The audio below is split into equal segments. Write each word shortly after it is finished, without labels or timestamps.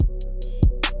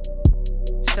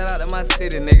of my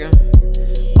city, nigga.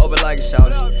 Open like a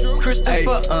shout.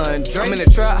 Christopher Andre. I'm in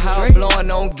the trap house blowing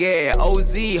on gas.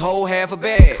 OZ, whole half a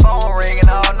bag. Phone ringing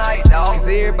all night, dawg. Cause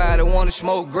everybody wanna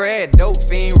smoke grad. Dope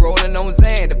fiend rolling on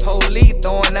Zan. The police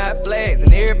throwing out flags.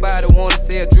 And everybody wanna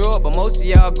sell drug, but most of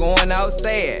y'all going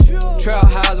outside.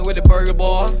 Trap house with the burger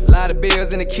bar. Lot of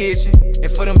bills in the kitchen. And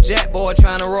for them jack boy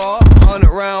trying to rob, 100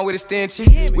 round with extension.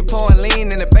 We pouring lean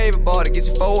in the baby bar to get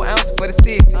you 4 ounces for the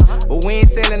 60. But we ain't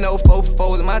selling no 4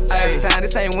 for 4s in my side of town.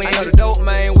 This ain't win. I know the dope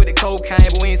man with the cocaine,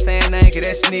 but we ain't saying nothing cause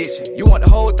that's snitching. You want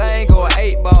the whole thing, go an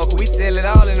 8 ball, cause we sell it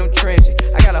all in them trenches.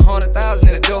 I got 100,000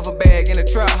 in a duffel bag in the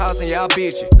trap house and y'all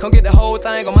bitchin'. Come get the whole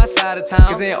thing on my side of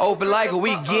town, cause in open like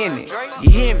we getting it. You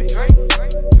hear me?